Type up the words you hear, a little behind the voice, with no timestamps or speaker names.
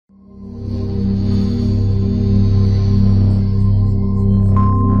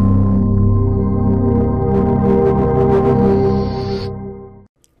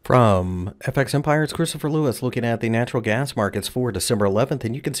FX Empire, it's Christopher Lewis looking at the natural gas markets for December 11th,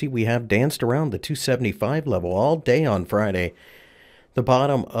 and you can see we have danced around the 275 level all day on Friday, the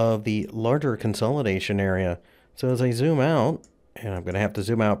bottom of the larger consolidation area. So as I zoom out, and I'm going to have to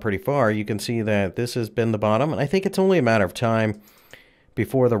zoom out pretty far, you can see that this has been the bottom, and I think it's only a matter of time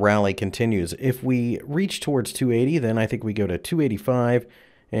before the rally continues. If we reach towards 280, then I think we go to 285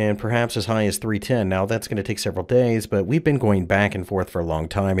 and perhaps as high as 310. Now, that's going to take several days, but we've been going back and forth for a long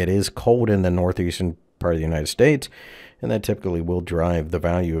time. It is cold in the northeastern part of the United States, and that typically will drive the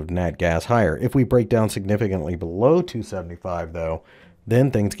value of nat gas higher. If we break down significantly below 275, though,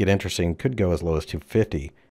 then things get interesting. Could go as low as 250.